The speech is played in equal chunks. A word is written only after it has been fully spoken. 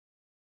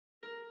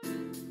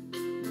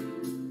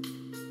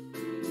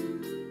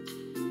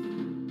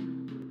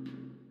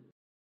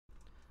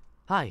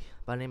Hi,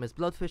 my name is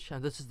Bloodfish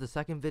and this is the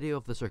second video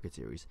of the circuit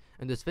series.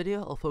 In this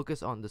video, I'll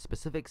focus on the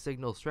specific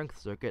signal strength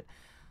circuit.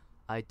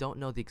 I don't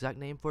know the exact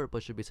name for it,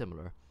 but should be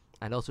similar.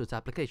 And also its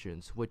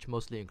applications, which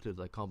mostly include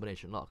like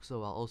combination locks.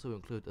 So I'll also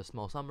include a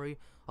small summary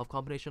of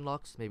combination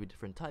locks, maybe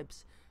different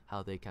types,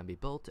 how they can be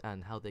built,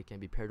 and how they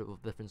can be paired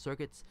with different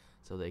circuits,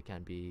 so they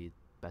can be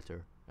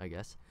better, I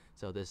guess.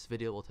 So this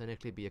video will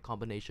technically be a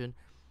combination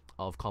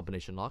of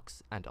combination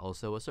locks and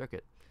also a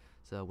circuit.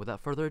 So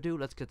without further ado,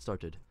 let's get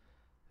started.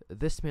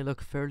 This may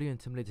look fairly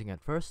intimidating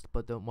at first,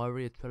 but don't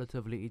worry, it's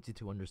relatively easy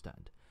to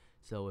understand.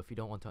 So if you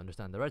don't want to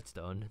understand the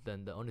redstone,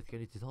 then the only thing I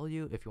need to tell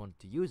you, if you want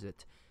to use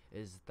it,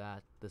 is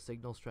that the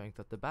signal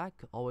strength at the back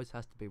always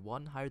has to be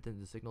 1 higher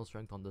than the signal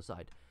strength on the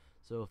side.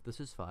 So if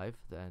this is 5,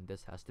 then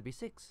this has to be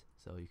 6.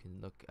 So you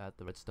can look at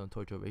the redstone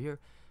torch over here.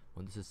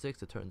 When this is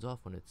 6, it turns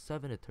off. When it's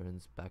 7, it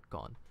turns back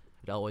on.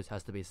 It always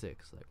has to be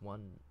 6, like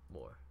 1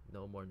 more,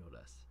 no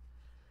less.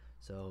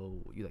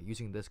 So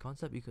using this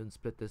concept, you can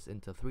split this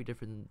into 3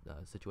 different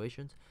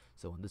situations.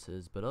 So when this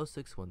is below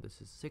 6, when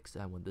this is 6,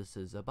 and when this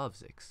is above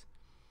 6.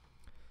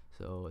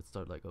 So let's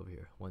start like over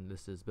here. When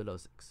this is below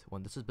 6.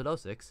 When this is below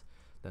 6,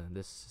 then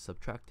this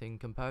subtracting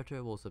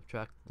comparator will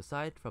subtract the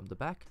side from the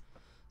back.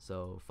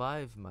 So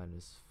 5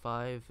 minus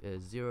 5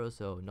 is 0,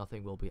 so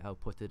nothing will be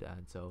outputted,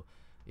 and so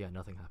yeah,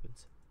 nothing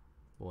happens.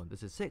 But when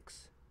this is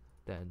 6,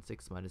 then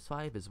 6 minus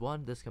 5 is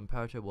 1. This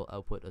comparator will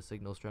output a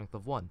signal strength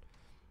of 1.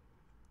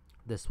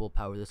 This will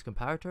power this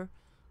comparator,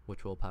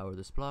 which will power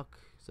this block,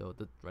 so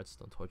the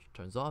redstone torch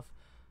turns off,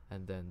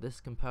 and then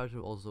this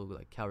comparator also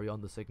like carry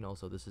on the signal,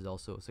 so this is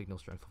also a signal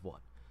strength of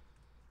 1.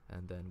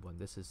 And then when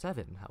this is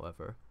 7,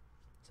 however,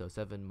 so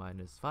 7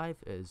 minus 5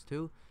 is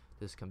 2,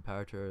 this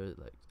comparator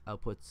like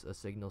outputs a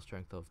signal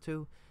strength of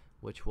 2,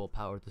 which will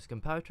power this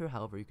comparator.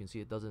 However, you can see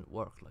it doesn't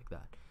work like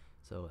that.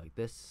 So like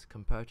this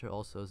comparator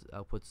also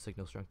outputs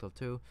signal strength of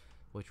 2,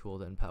 which will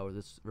then power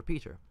this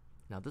repeater.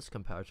 Now this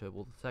comparator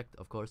will detect,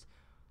 of course,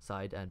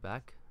 side and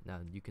back. Now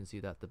you can see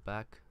that the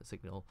back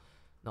signal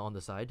on the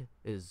side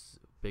is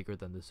bigger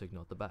than the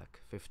signal at the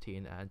back,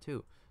 15 and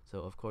 2. So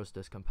of course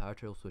this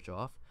comparator will switch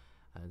off,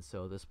 and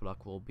so this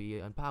block will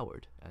be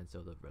unpowered, and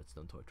so the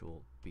redstone torch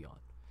will be on.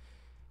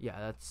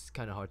 Yeah, that's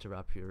kind of hard to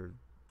wrap your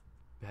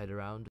head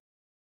around.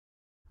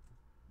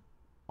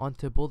 On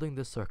to building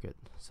this circuit.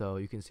 So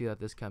you can see that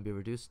this can be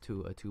reduced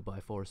to a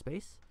 2x4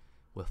 space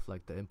with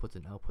like the inputs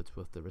and outputs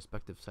with the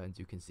respective signs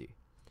you can see.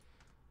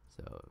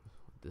 So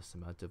this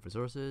amount of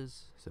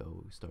resources,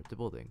 so we start the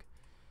building.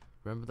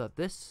 Remember that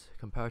this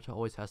comparator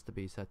always has to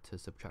be set to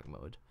subtract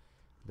mode.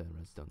 Then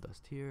redstone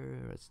dust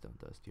here, redstone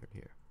dust here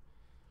and here.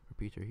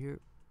 Repeater here,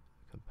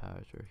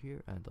 comparator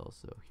here, and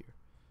also here.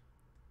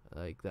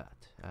 Like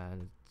that.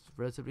 And it's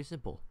relatively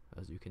simple,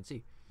 as you can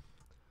see.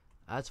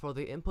 As for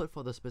the input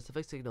for the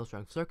specific signal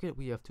strength circuit,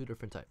 we have 2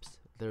 different types.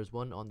 There's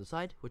one on the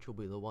side, which will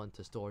be the one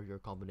to store your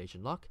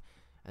combination lock,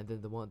 and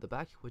then the one at the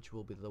back, which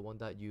will be the one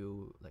that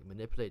you like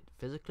manipulate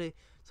physically,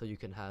 so you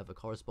can have a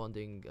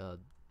corresponding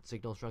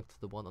signal strength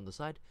to the one on the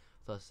side,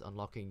 thus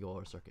unlocking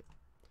your circuit.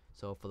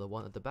 So for the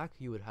one at the back,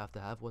 you would have to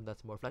have one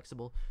that's more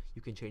flexible.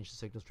 You can change the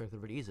signal strength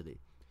really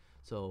easily.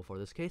 So for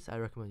this case, I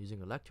recommend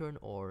using a lectern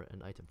or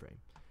an item frame.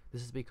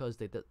 This is because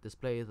they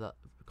display the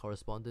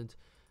correspondent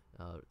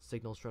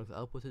signal strength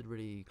outputted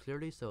really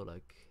clearly. So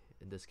like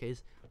in this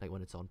case, like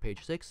when it's on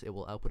page 6, it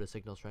will output a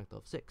signal strength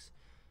of 6.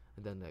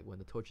 And then like when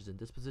the torch is in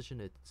this position,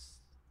 it's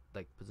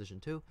like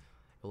position 2,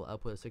 it will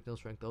output a signal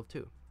strength of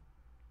 2.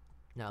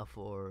 Now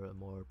for a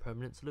more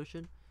permanent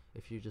solution,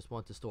 if you just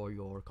want to store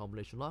your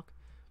combination lock,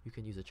 you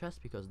can use a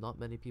chest, because not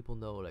many people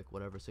know like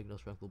whatever signal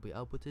strength will be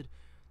outputted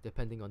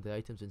depending on the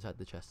items inside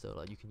the chest. So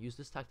like you can use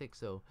this tactic,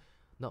 so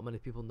not many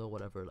people know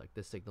whatever like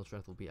this signal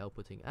strength will be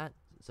outputting at,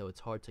 so it's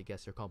hard to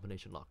guess your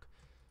combination lock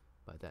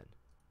by then.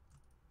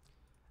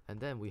 And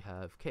then we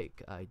have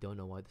cake. I don't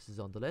know why this is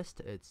on the list.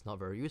 It's not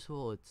very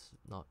useful, it's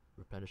not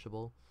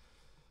replenishable,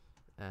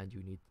 and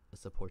you need a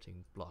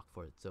supporting block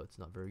for it, so it's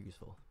not very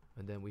useful.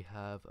 And then we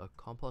have a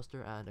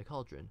composter and a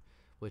cauldron,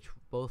 which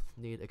both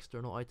need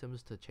external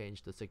items to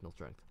change the signal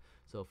strength.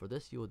 So for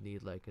this you would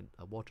need like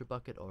a water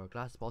bucket or a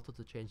glass bottle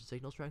to change the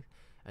signal strength,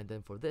 and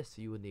then for this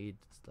you would need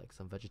like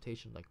some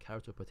vegetation like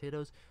carrots or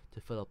potatoes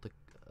to fill up the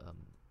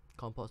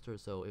composter,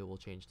 so it will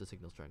change the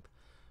signal strength.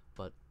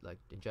 But like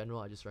in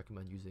general, I just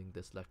recommend using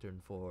this lectern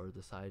for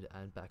the side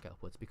and back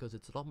outputs because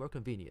it's a lot more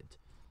convenient.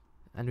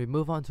 And we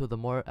move on to the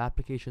more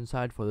application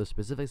side for the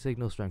specific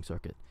signal strength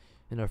circuit.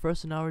 In our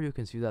first scenario, you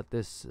can see that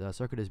this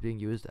circuit is being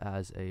used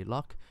as a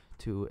lock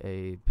to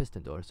a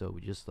piston door. So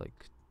we just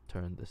like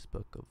turn this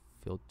book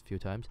a few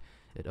times,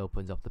 it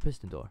opens up the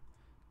piston door.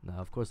 Now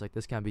of course like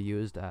this can be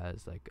used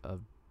as like a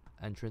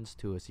entrance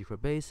to a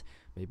secret base,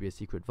 maybe a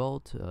secret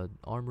vault,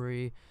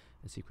 armory,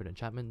 a secret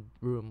enchantment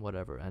room,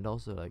 whatever, and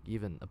also like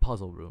even a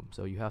puzzle room.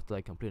 So you have to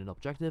like complete an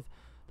objective,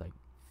 like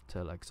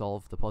to like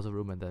solve the puzzle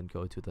room and then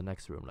go to the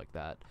next room like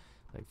that,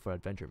 like for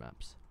adventure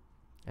maps.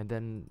 And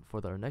then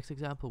for our next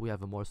example, we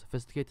have a more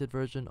sophisticated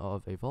version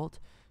of a vault.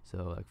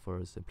 So like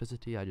for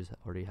simplicity, I just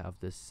already have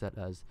this set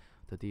as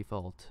the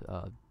default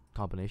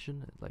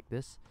combination like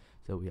this,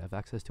 so we have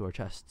access to our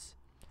chests.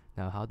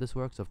 Now how this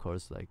works, of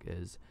course, like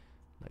is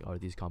like are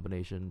these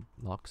combination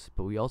locks,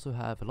 but we also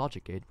have a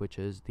logic gate, which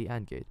is the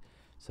AND gate.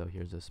 So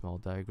here's a small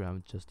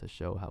diagram just to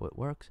show how it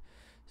works.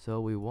 So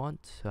we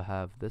want to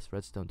have this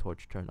redstone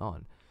torch turn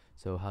on.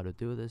 So how to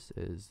do this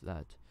is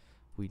that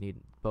we need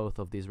both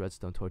of these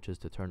redstone torches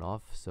to turn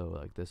off, so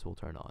like this will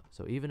turn on.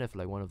 So even if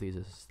like one of these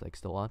is like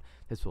still on,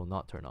 this will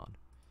not turn on,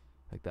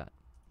 like that.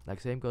 Like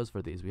same goes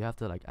for these. We have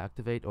to like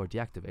activate or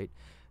deactivate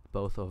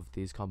both of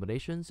these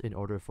combinations in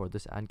order for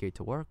this AND gate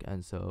to work,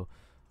 and so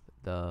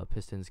the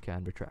pistons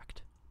can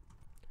retract.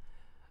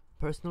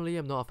 Personally,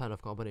 I'm not a fan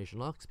of combination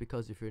locks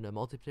because if you're in a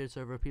multiplayer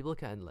server, people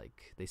can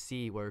they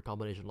see where a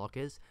combination lock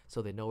is,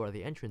 so they know where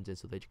the entrance is,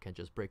 so they can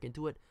just break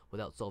into it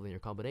without solving your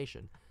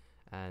combination.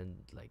 And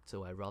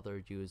so I'd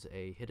rather use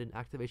a hidden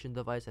activation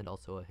device and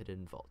also a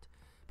hidden vault.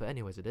 But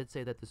anyways, I did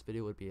say that this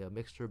video would be a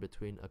mixture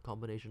between a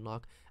combination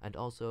lock and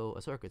also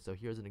a circuit. So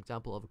here's an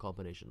example of a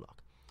combination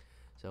lock.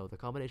 So the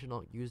combination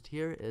lock used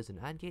here is an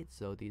AND gate,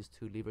 so these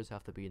two levers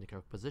have to be in the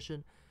correct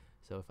position.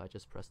 So if I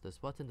just press this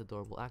button, the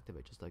door will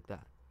activate just like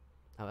that.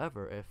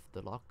 However, if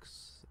the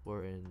locks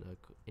were in an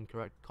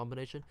incorrect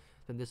combination,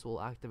 then this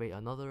will activate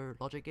another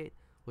logic gate,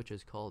 which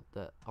is called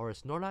the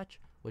RS NOR latch,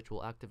 which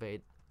will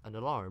activate an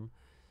alarm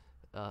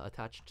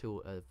attached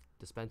to a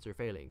dispenser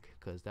failing,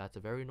 because that's a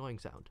very annoying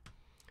sound.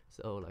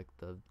 So like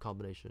the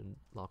combination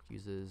lock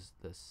uses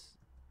this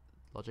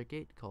logic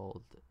gate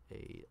called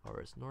a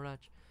RS NOR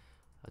latch,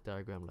 a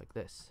diagram like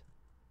this.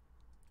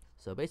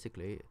 So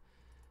basically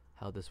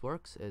how this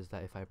works is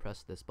that if I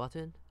press this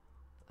button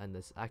and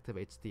this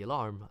activates the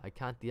alarm, I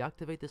can't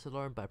deactivate this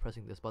alarm by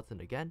pressing this button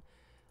again.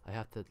 I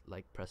have to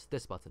press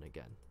this button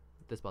again,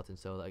 this button,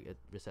 so it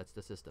resets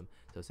the system.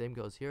 So same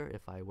goes here.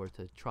 If I were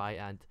to try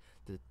and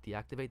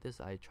deactivate this,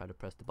 I try to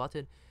press the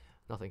button,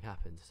 nothing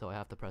happens, so I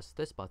have to press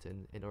this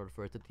button in order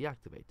for it to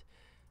deactivate.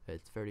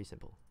 It's fairly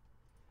simple.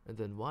 And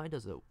then why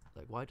does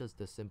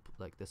this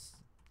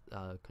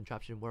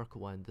contraption work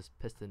when this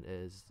piston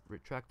is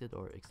retracted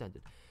or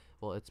extended?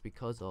 Well, it's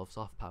because of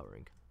soft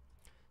powering.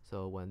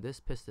 So when this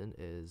piston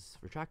is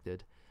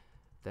retracted,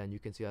 then you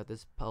can see that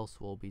this pulse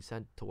will be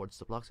sent towards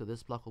the block, so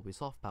this block will be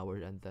soft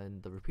powered, and then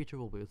the repeater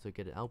will be able to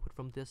get an output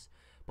from this,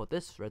 but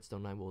this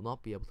redstone line will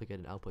not be able to get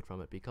an output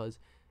from it because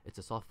it's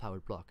a soft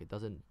powered block. It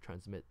doesn't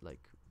transmit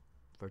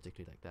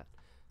vertically like that.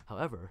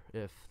 However,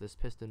 if this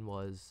piston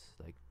was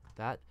like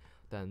that,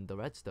 then the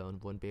redstone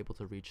wouldn't be able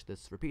to reach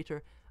this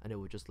repeater, and it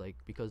would just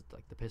because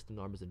the piston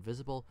arm is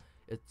invisible,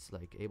 it's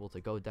able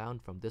to go down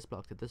from this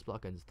block to this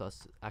block, and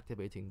thus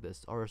activating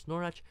this RS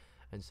NOR latch,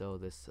 and so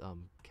this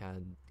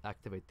can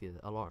activate the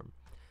alarm.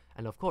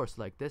 And of course,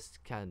 this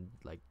can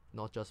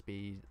not just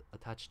be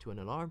attached to an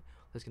alarm,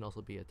 this can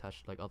also be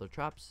attached to other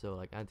traps,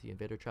 so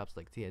anti-invader traps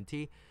like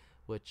TNT,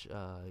 which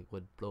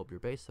would blow up your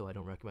base, so I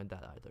don't recommend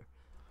that either.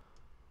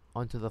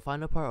 On to the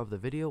final part of the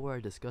video, where I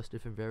discuss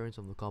different variants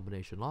of the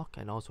combination lock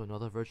and also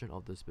another version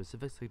of the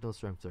specific signal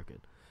strength circuit.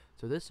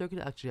 So this circuit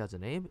actually has a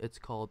name. It's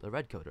called a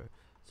red coder.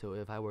 So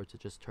if I were to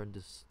just turn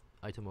this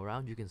item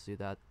around, you can see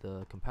that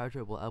the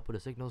comparator will output a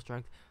signal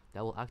strength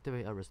that will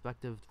activate a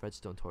respective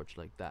redstone torch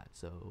like that.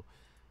 So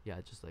yeah,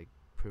 it just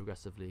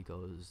progressively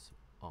goes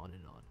on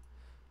and on.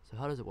 So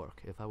how does it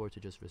work? If I were to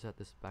just reset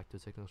this back to a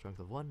signal strength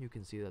of 1, you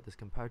can see that this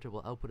comparator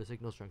will output a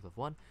signal strength of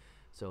 1.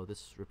 So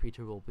this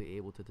repeater will be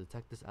able to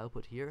detect this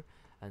output here,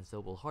 and so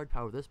will hard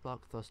power this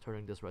block, thus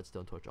turning this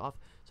redstone torch off.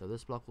 So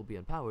this block will be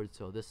unpowered,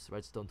 so this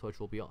redstone torch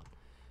will be on.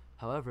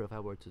 However, if I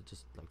were to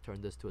just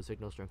turn this to a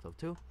signal strength of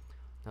 2,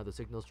 now the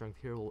signal strength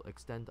here will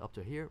extend up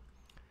to here,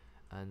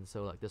 and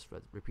so this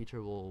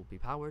repeater will be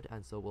powered,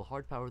 and so will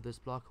hard power this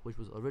block, which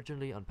was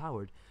originally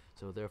unpowered,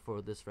 so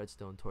therefore this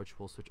redstone torch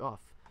will switch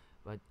off.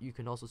 But you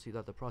can also see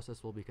that the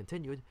process will be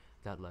continued,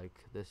 that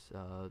this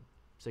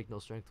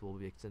signal strength will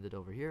be extended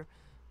over here,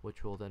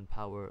 which will then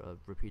power a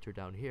repeater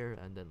down here,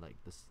 and then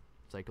this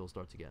cycle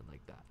starts again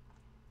like that.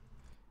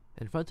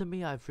 In front of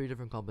me I have 3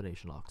 different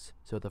combination locks.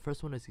 So the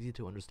first one is easy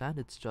to understand.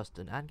 It's just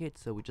an AND gate,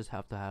 so we just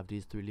have to have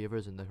these 3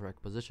 levers in the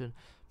correct position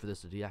for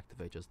this to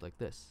deactivate, just like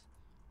this.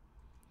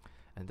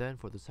 And then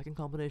for the second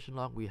combination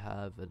lock, we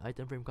have an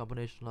item frame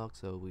combination lock,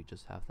 so we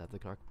just have to have the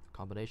correct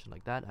combination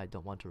like that. I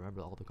don't want to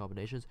remember all the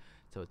combinations,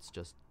 so it's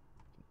just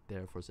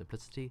there for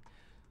simplicity.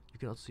 You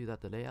can also see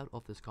that the layout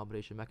of this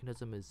combination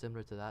mechanism is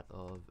similar to that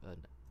of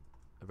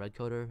a red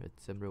coder.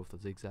 It's similar with a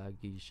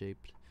zigzaggy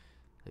shaped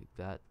like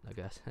that, I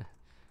guess.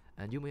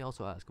 And you may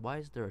also ask, why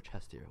is there a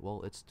chest here?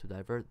 Well, it's to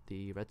divert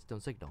the redstone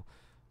signal.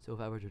 So if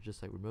I were to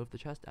just remove the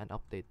chest and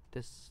update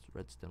this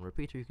redstone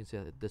repeater, you can see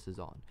that this is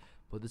on.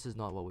 But this is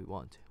not what we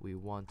want. We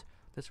want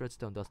this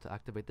redstone dust to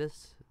activate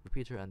this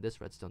repeater, and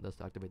this redstone dust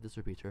to activate this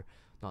repeater,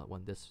 not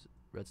when this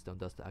redstone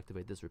dust to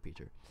activate this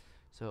repeater.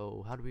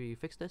 So how do we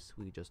fix this?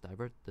 We just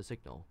divert the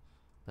signal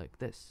like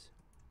this.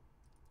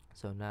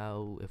 So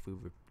now if we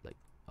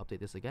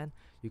update this again,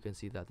 you can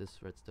see that this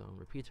redstone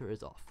repeater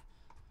is off.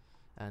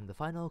 And the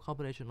final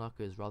combination lock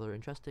is rather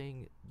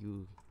interesting.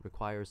 You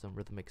require some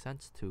rhythmic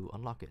sense to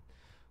unlock it.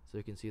 So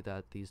you can see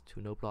that these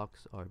 2 no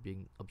blocks are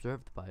being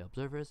observed by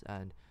observers,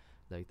 and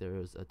there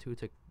is a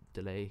 2-tick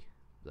delay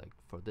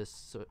for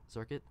this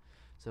circuit.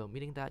 So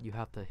meaning that you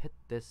have to hit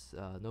this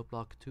note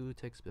block 2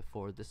 ticks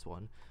before this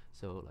one.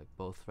 So like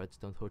both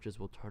redstone torches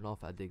will turn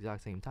off at the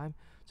exact same time.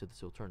 So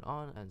this will turn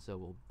on, and so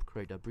we'll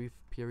create a brief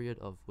period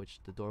of which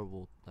the door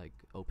will like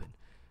open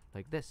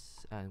like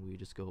this, and we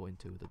just go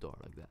into the door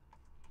like that.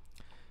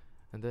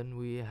 And then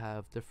we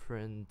have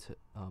different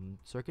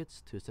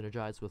circuits to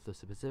synergize with the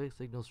specific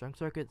signal strength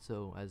circuit.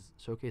 So as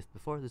showcased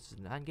before, this is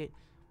an AND gate.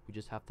 We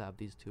just have to have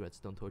these 2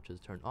 redstone torches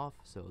turn off,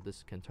 so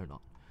this can turn on.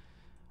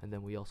 And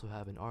then we also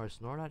have an RS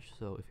NOR latch,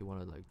 so if you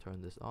want to like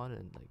turn this on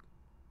and like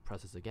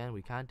press this again,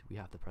 we can't. We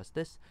have to press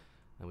this,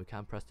 and we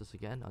can't press this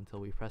again until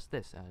we press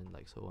this, and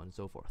like so on and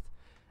so forth.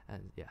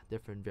 And yeah,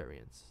 different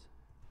variants.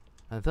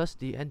 And thus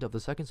the end of the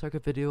second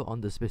circuit video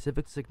on the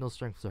specific signal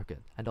strength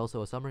circuit, and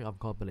also a summary of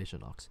combination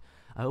locks.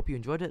 I hope you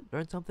enjoyed it,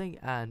 learned something,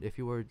 and if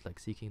you were like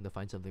seeking to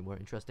find something more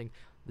interesting,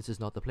 this is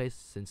not the place,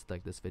 since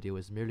like this video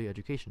is merely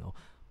educational.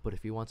 But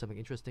if you want something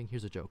interesting,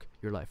 here's a joke: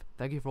 your life.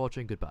 Thank you for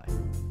watching, goodbye.